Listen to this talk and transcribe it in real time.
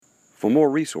For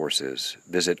more resources,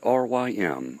 visit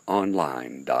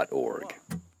rymonline.org.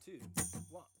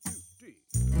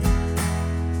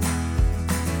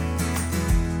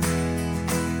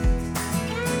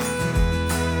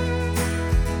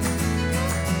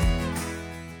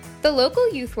 The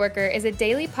Local Youth Worker is a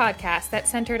daily podcast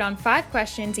that's centered on 5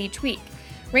 questions each week.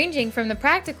 Ranging from the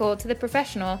practical to the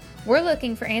professional, we're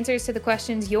looking for answers to the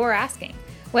questions you're asking.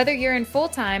 Whether you're in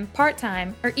full-time,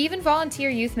 part-time, or even volunteer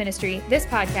youth ministry, this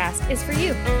podcast is for you.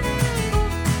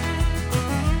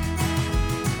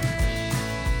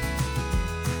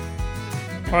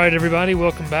 All right, everybody,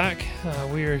 welcome back.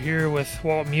 We are here with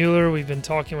Walt Mueller. We've been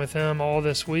talking with him all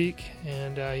this week,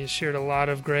 and he's shared a lot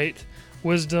of great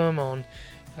wisdom on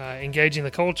engaging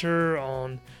the culture,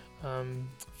 on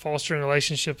fostering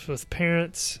relationships with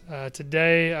parents.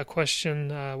 Today, a question,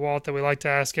 Walt, that we like to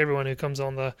ask everyone who comes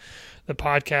on the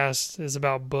podcast is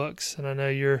about books. And I know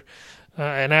you're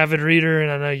an avid reader, and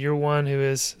I know you're one who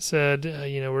has said,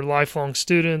 we're lifelong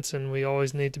students, and we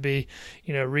always need to be,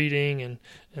 reading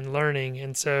and learning.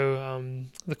 And so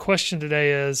the question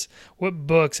today is, what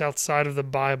books outside of the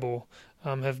Bible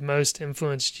have most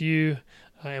influenced you,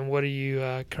 and what are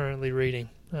you currently reading?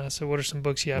 So what are some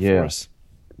books you have for us?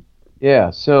 Yeah,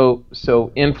 so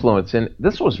influence, and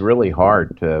this was really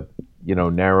hard to,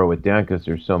 narrow it down because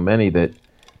there's so many that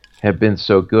have been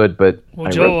so good. But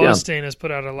Joel Osteen has put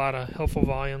out a lot of helpful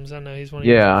volumes. I know he's one of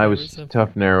your favorites. I was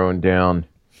tough narrowing down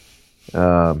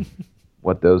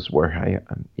what those were. I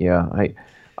want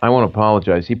to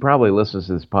apologize. He probably listens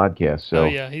to this podcast. So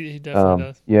he definitely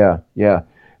does. Yeah.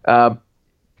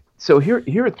 So here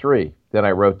are 3 that I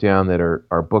wrote down that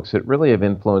are books that really have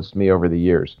influenced me over the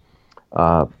years.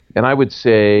 And I would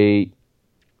say,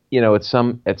 at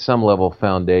some level,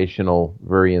 foundational,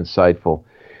 very insightful.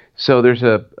 So there's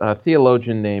a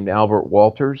theologian named Albert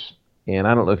Walters, and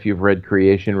I don't know if you've read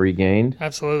Creation Regained.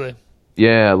 Absolutely.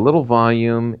 Yeah, a little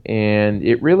volume, and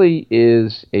it really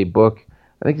is a book.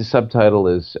 I think the subtitle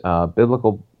is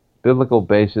Biblical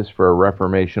Basis for a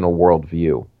Reformational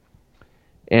Worldview.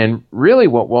 And really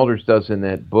what Walters does in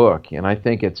that book, and I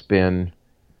think it's been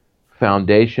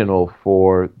foundational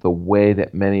for the way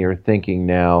that many are thinking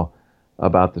now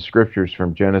about the scriptures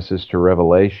from Genesis to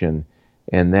Revelation,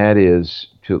 and that is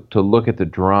to look at the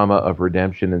drama of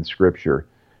redemption in Scripture,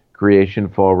 creation,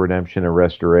 fall, redemption, and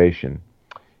restoration.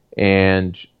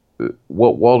 And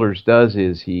what Walters does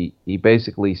is he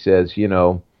basically says,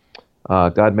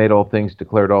 God made all things,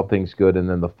 declared all things good, and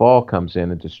then the fall comes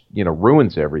in and just,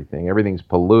 ruins everything. Everything's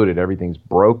polluted, everything's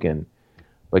broken.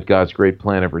 But God's great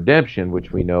plan of redemption,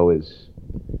 which we know is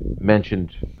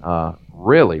mentioned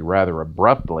really rather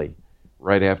abruptly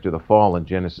right after the fall in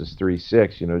Genesis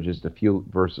 3:6, just a few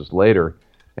verses later,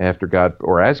 after God,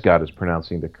 or as God is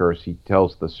pronouncing the curse, he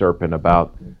tells the serpent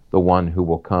about the one who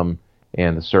will come,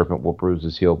 and the serpent will bruise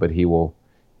his heel, but he will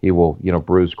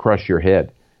crush your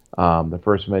head. The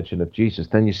first mention of Jesus.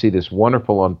 Then you see this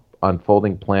wonderful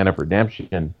unfolding plan of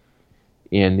redemption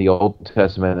in the Old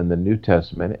Testament and the New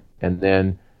Testament, and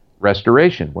then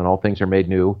restoration, when all things are made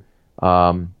new.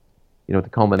 At the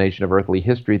culmination of earthly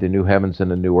history, the new heavens and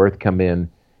the new earth come in,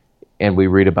 and we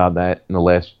read about that in the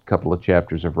last couple of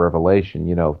chapters of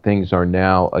Revelation. Things are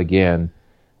now again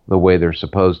the way they're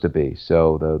supposed to be.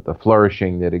 So the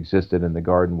flourishing that existed in the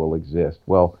garden will exist.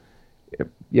 Well,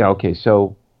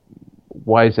 so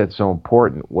why is that so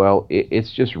important? Well,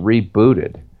 it's just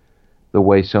rebooted the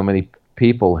way so many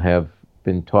people have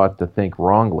been taught to think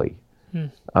wrongly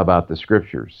about the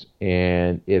scriptures,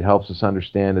 and it helps us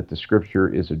understand that the scripture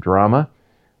is a drama.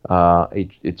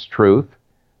 It's truth,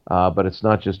 but it's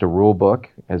not just a rule book,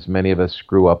 as many of us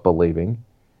grew up believing.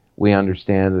 We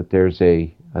understand that there's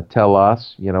a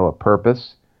telos, a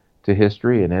purpose to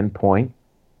history, an end point,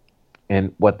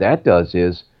 and what that does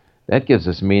is that gives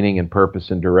us meaning and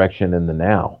purpose and direction in the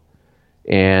now.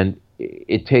 And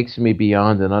it takes me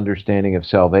beyond an understanding of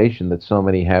salvation that so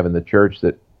many have in the church,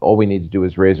 that all we need to do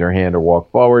is raise our hand or walk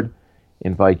forward,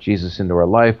 invite Jesus into our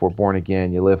life. We're born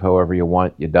again. You live however you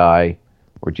want. You die,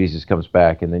 or Jesus comes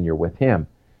back, and then you're with him.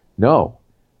 No,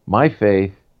 my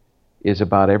faith is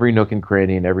about every nook and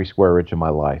cranny and every square inch of my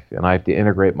life, and I have to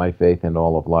integrate my faith into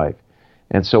all of life.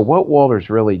 And so what Walters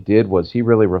really did was he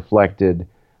really reflected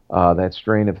that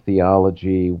strain of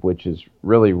theology, which is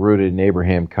really rooted in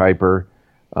Abraham Kuyper,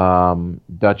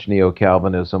 Dutch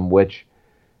neo-Calvinism, which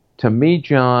to me,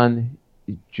 John,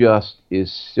 just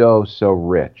is so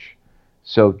rich,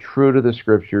 so true to the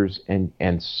scriptures, and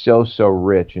so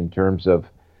rich in terms of,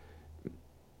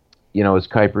 as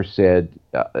Kuyper said,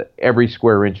 every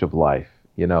square inch of life.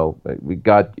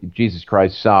 God, Jesus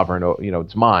Christ, sovereign.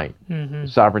 It's mine. Mm-hmm.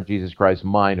 Sovereign Jesus Christ,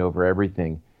 mine over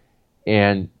everything.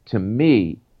 And to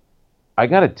me, I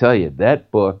got to tell you,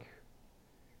 that book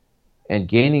and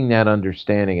gaining that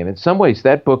understanding, and in some ways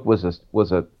that book was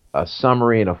a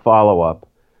summary and a follow-up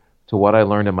to what I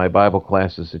learned in my Bible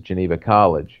classes at Geneva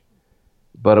College,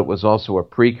 but it was also a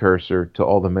precursor to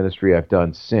all the ministry I've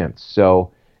done since.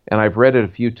 So, and I've read it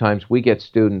a few times. We get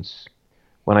students,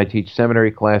 when I teach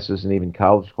seminary classes and even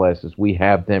college classes, we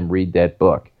have them read that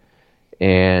book.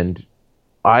 And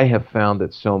I have found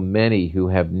that so many who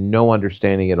have no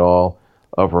understanding at all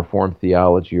of Reformed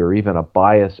theology or even a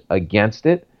bias against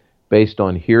it based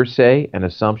on hearsay and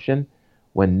assumption,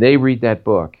 when they read that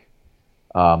book,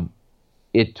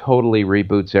 it totally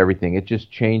reboots everything. It just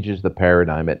changes the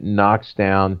paradigm. It knocks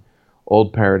down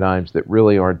old paradigms that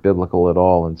really aren't biblical at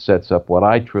all and sets up what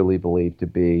I truly believe to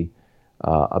be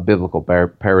a biblical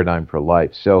paradigm for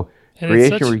life. So, and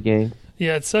Creation Regained.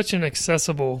 Yeah, it's such an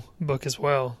accessible book as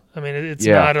well. I mean, it's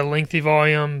not a lengthy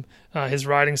volume. His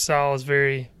writing style is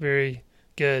very, very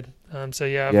good.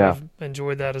 I've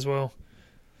enjoyed that as well.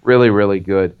 Really, really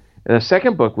good. And the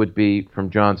second book would be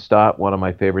from John Stott, one of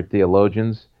my favorite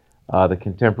theologians, The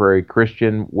Contemporary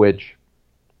Christian, which,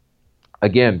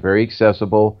 again, very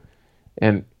accessible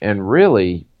and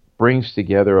really brings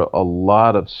together a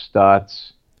lot of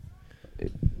Stott's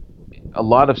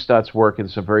work in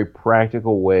some very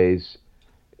practical ways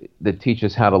that teach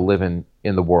us how to live in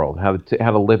the world, how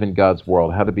to live in God's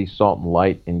world, how to be salt and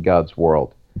light in God's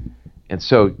world. And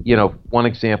so, one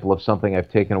example of something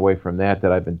I've taken away from that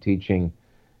I've been teaching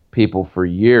people for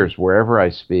years, wherever I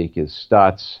speak, is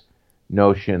Stott's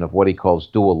notion of what he calls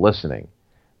dual listening,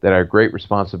 that our great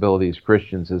responsibility as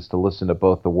Christians is to listen to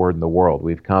both the Word and the world.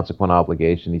 We have consequent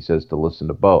obligation, he says, to listen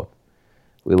to both.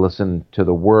 We listen to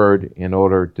the Word in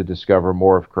order to discover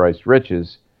more of Christ's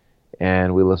riches,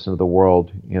 and we listen to the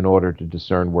world in order to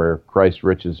discern where Christ's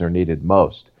riches are needed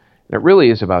most. And it really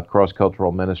is about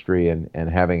cross-cultural ministry and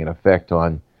having an effect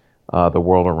on the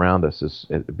world around us,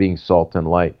 as being salt and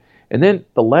light. And then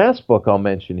the last book I'll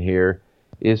mention here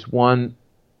is one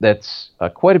that's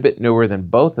quite a bit newer than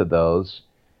both of those,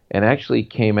 and actually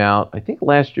came out, I think,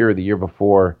 last year or the year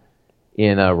before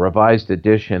in a revised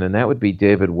edition, and that would be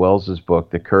David Wells's book,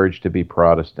 The Courage to be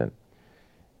Protestant.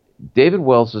 David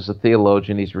Wells is a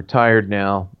theologian. He's retired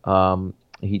now.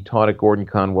 He taught at Gordon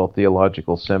Conwell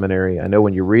Theological Seminary. I know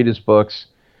when you read his books,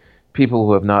 people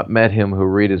who have not met him who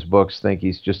read his books think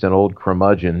he's just an old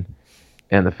curmudgeon.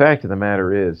 And the fact of the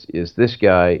matter is this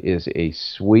guy is a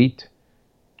sweet,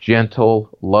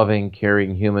 gentle, loving,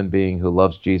 caring human being who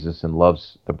loves Jesus and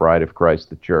loves the bride of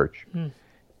Christ, the church.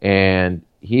 And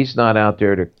he's not out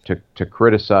there to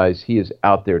criticize. He is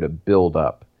out there to build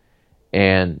up.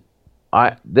 And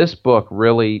this book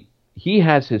really, he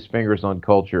has his fingers on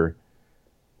culture,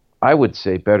 I would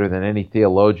say, better than any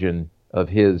theologian of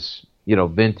his,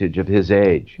 vintage, of his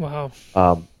age. Wow.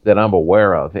 That I'm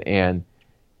aware of. And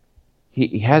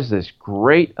he has this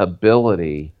great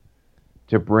ability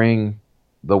to bring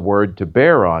the Word to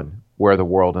bear on where the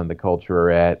world and the culture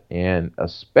are at, and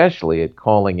especially at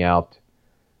calling out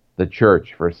the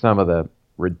church for some of the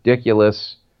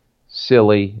ridiculous,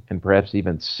 silly, and perhaps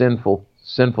even sinful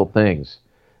things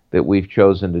that we've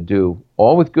chosen to do,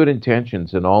 all with good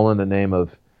intentions and all in the name of,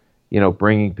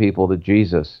 bringing people to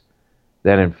Jesus,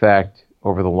 that in fact,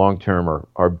 over the long term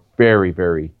are very,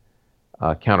 very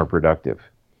counterproductive.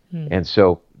 And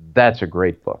so that's a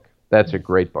great book. That's a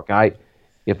great book.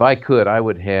 If I could, I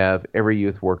would have every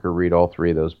youth worker read all three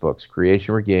of those books: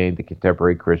 Creation Regained, The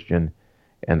Contemporary Christian,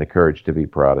 and The Courage to be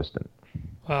Protestant.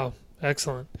 Wow,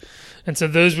 excellent. And so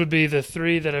those would be the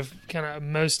three that have kind of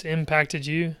most impacted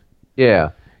you?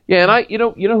 Yeah, and you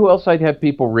know who else I'd have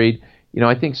people read?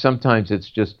 I think sometimes it's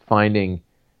just finding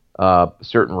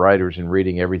certain writers and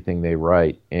reading everything they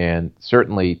write. And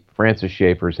certainly Francis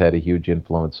Schaeffer's had a huge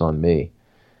influence on me.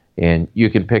 And you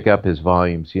can pick up his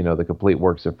volumes, the complete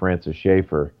works of Francis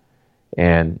Schaeffer,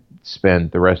 and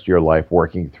spend the rest of your life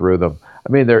working through them.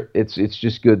 I mean, it's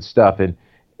just good stuff.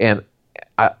 And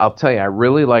I'll tell you, I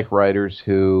really like writers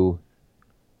who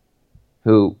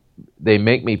they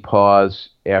make me pause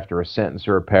after a sentence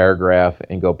or a paragraph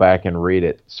and go back and read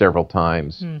it several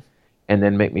times, and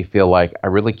then make me feel like I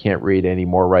really can't read any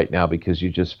more right now because you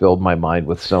just filled my mind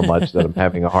with so much that I'm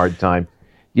having a hard time.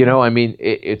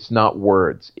 It's not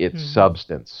words, it's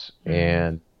substance.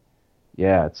 And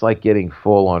yeah, it's like getting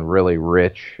full on a really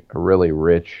rich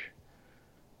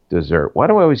dessert. Why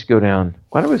do I always go down?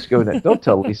 Don't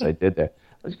tell Lisa I did that.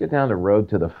 Let's go down the road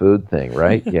to the food thing,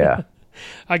 right? Yeah.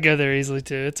 I go there easily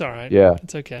too. It's all right. Yeah.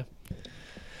 It's okay.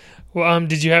 Well,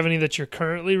 did you have any that you're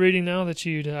currently reading now that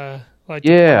you'd like to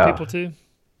point people to?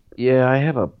 Yeah,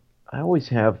 I always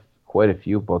have quite a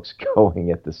few books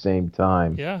going at the same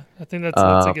time. Yeah, I think that's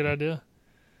a good idea.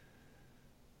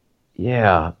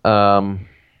 Yeah. Well,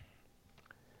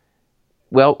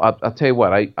 I'll tell you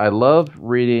what. I love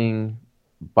reading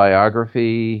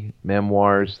biography,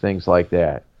 memoirs, things like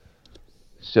that.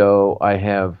 So I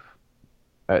have.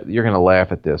 You're going to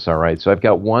laugh at this, all right? So I've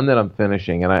got one that I'm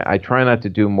finishing, and I try not to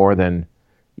do more than,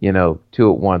 two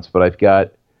at once. But I've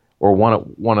got, or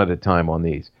one at a time on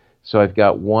these. So I've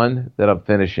got one that I'm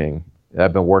finishing that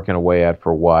I've been working away at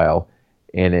for a while,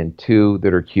 and then two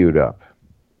that are queued up.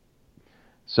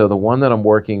 So the one that I'm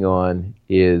working on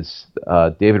is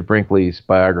David Brinkley's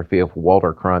biography of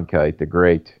Walter Cronkite, the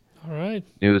great All right.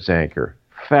 news anchor.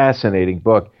 Fascinating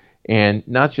book, and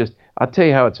not just. I'll tell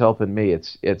you how it's helping me.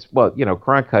 It's well,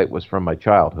 Cronkite was from my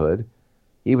childhood.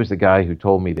 He was the guy who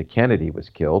told me that Kennedy was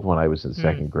killed when I was in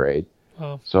second grade.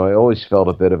 Oh. So I always felt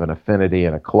a bit of an affinity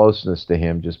and a closeness to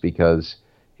him just because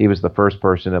he was the first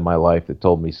person in my life that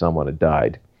told me someone had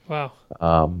died. Wow.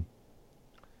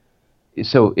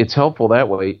 So it's helpful that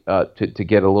way to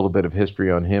get a little bit of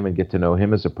history on him and get to know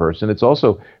him as a person. It's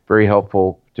also very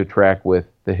helpful to track with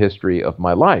the history of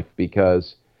my life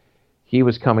because he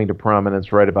was coming to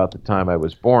prominence right about the time I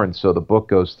was born. So the book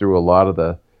goes through a lot of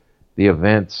the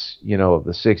events, of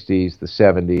the 60s, the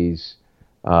 70s,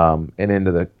 and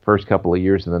into the first couple of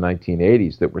years in the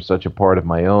 1980s that were such a part of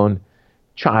my own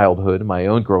childhood, my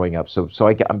own growing up. So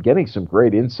I'm getting some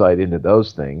great insight into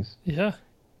those things. Yeah.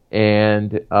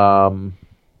 And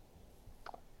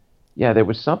there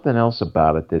was something else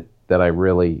about it that I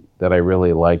really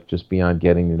liked, just beyond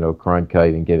getting to know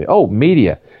Cronkite and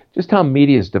media, just how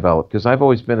media is developed, because I've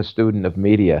always been a student of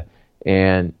media,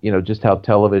 and just how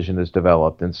television is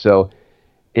developed, and so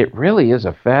it really is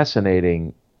a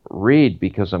fascinating read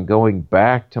because I'm going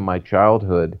back to my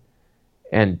childhood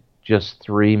and just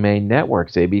three main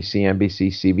networks: ABC, NBC,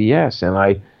 CBS, and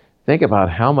I think about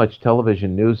how much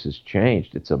television news has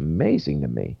changed. It's amazing to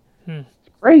me. It's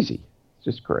crazy. It's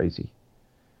just crazy.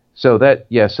 So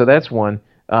that's one.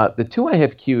 The two I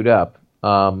have queued up.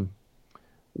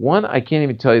 One I can't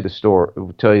even tell you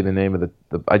tell you the name of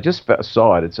the. I just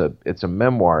saw it. It's a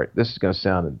memoir. This is going to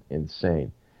sound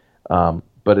insane,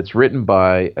 but it's written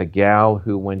by a gal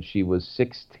who, when she was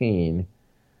 16,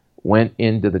 went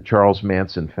into the Charles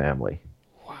Manson family.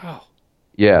 Wow.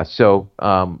 Yeah. So.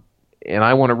 And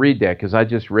I want to read that because I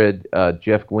just read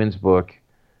Jeff Gwynn's book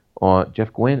on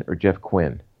Jeff Gwynn or Jeff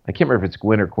Quinn. I can't remember if it's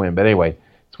Gwynn or Quinn, but anyway,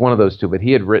 it's one of those two. But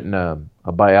he had written a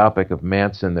biopic of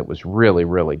Manson that was really,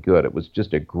 really good. It was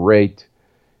just a great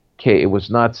case. It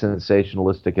was not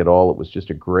sensationalistic at all. It was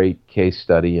just a great case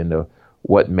study into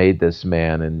what made this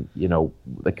man and,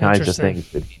 the kinds of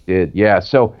things that he did. Yeah.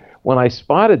 So when I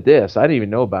spotted this, I didn't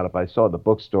even know about it, but I saw it at the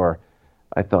bookstore.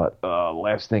 I thought,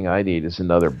 last thing I need is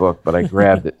another book, but I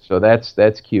grabbed it. So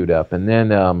that's queued up. And then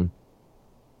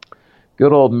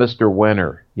good old Mr.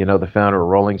 Wenner, the founder of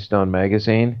Rolling Stone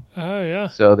magazine. Oh, yeah.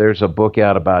 So there's a book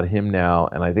out about him now,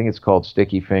 and I think it's called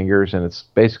Sticky Fingers, and it's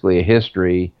basically a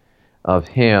history of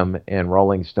him and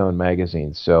Rolling Stone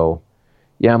magazine. So,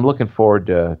 yeah, I'm looking forward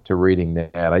to reading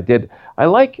that. I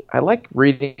like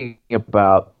reading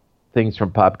about things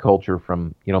from pop culture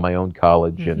from, my own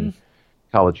college and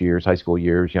college years, high school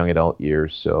years, young adult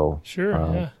years. So sure,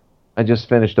 yeah. I just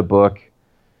finished a book.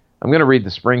 I'm going to read the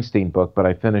Springsteen book, but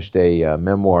I finished a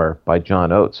memoir by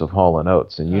John Oates of Hall &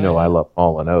 Oates, and I love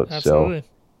Hall & Oates. Absolutely.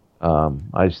 So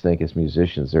I just think as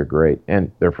musicians they're great,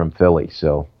 and they're from Philly,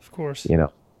 so of course,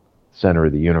 center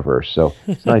of the universe. So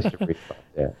it's nice to read about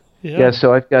that. Yeah.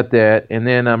 So I've got that, and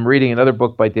then I'm reading another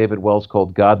book by David Wells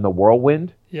called God in the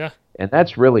Whirlwind. Yeah. And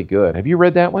that's really good. Have you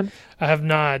read that one? I have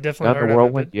not. Definitely heard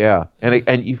of it. Yeah,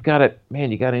 and you've got to,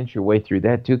 you got to inch your way through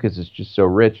that too because it's just so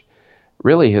rich.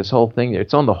 Really, his whole thing,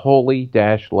 it's on the holy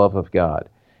love of God,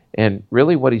 and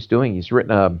really what he's doing, he's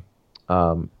written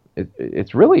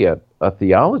it's really a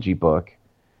theology book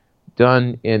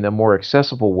done in a more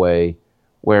accessible way,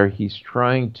 where he's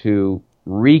trying to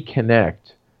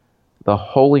reconnect the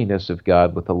holiness of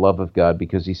God with the love of God,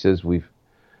 because he says we've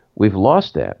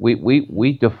lost that.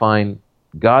 We define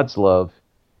God's love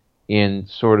in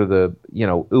sort of the,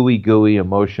 ooey gooey,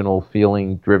 emotional,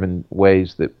 feeling driven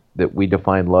ways that we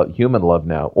define human love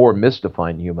now, or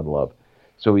misdefine human love.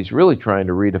 So he's really trying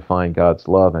to redefine God's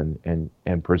love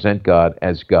and present God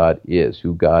as God is,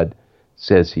 who God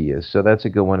says he is. So that's a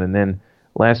good one. And then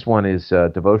last one is a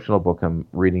devotional book I'm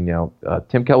reading now,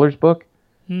 Tim Keller's book,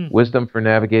 Wisdom for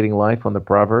Navigating Life on the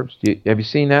Proverbs. Have you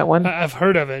seen that one? I've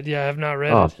heard of it. Yeah, I have not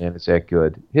read it. Oh, man, it's that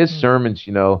good. His sermons,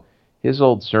 his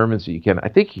old sermons, I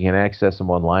think you can access them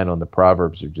online on the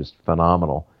Proverbs, are just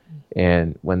phenomenal.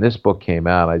 And when this book came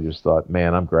out, I just thought,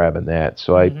 man, I'm grabbing that.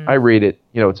 So I read it,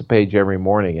 it's a page every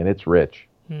morning, and it's rich.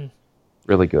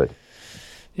 Really good.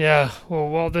 Yeah, well,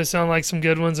 Walt, those sound like some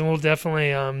good ones, and we'll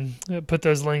definitely put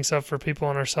those links up for people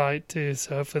on our site too.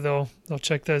 So hopefully they'll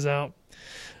check those out.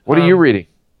 What are you reading?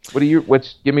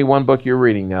 Give me one book you're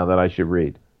reading now that I should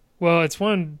read. Well, it's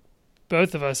one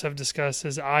both of us have discussed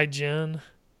is iGen.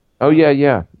 Oh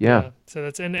yeah. So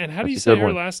that's and how do you That's a say good her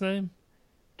one. last name?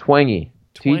 Twenge.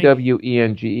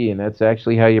 Twenge, and that's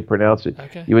actually how you pronounce it.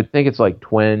 Okay. You would think it's like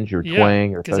twenge or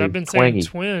twang or because something. I've been Twangy.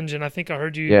 saying twinge, and I think I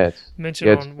heard you Yes. mention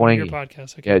Yeah, it's on one of your twangy.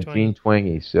 podcasts. Okay, Yeah, Twenge. Gene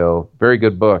Twenge. So very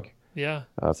good book. Yeah,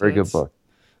 Very good book.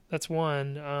 That's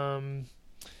one.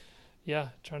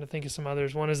 Trying to think of some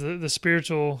others. One is the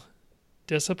Spiritual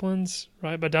Disciplines,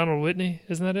 right, by Donald Whitney.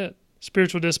 Isn't that it?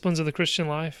 Spiritual Disciplines of the Christian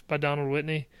Life by Donald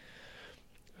Whitney.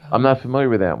 I'm not familiar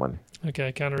with that one.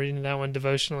 Okay, kind of reading that one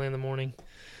devotionally in the morning.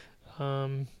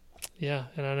 And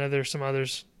I know there's some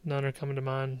others. None are coming to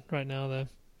mind right now, though.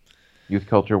 Youth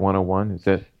Culture 101. Is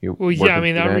that you? Well, yeah, I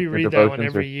mean, I reread that one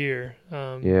every year.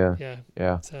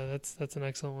 Yeah. So that's an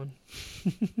excellent one.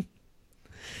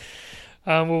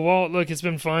 Well, Walt, look, it's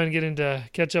been fun getting to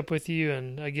catch up with you,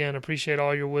 and again, appreciate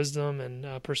all your wisdom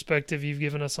and perspective you've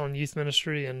given us on youth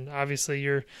ministry, and obviously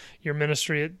your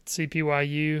ministry at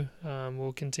CPYU.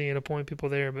 We'll continue to point people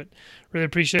there, but really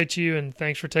appreciate you, and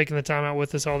thanks for taking the time out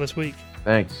with us all this week.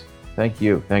 Thanks. Thank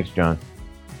you. Thanks, John.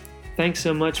 Thanks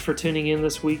so much for tuning in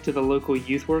this week to the local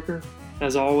youth worker.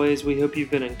 As always, we hope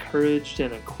you've been encouraged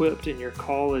and equipped in your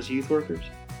call as youth workers.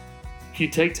 If you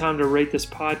take time to rate this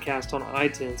podcast on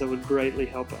iTunes, it would greatly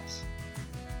help us.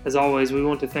 As always, we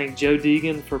want to thank Joe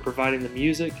Deegan for providing the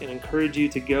music and encourage you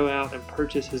to go out and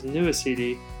purchase his newest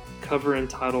CD, Cover and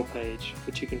Title Page,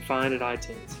 which you can find at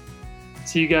iTunes.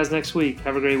 See you guys next week.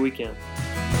 Have a great weekend.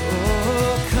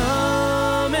 Oh,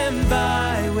 come and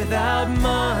buy without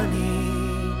money.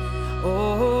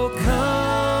 Oh,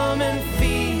 come and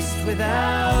feast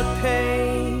without pay.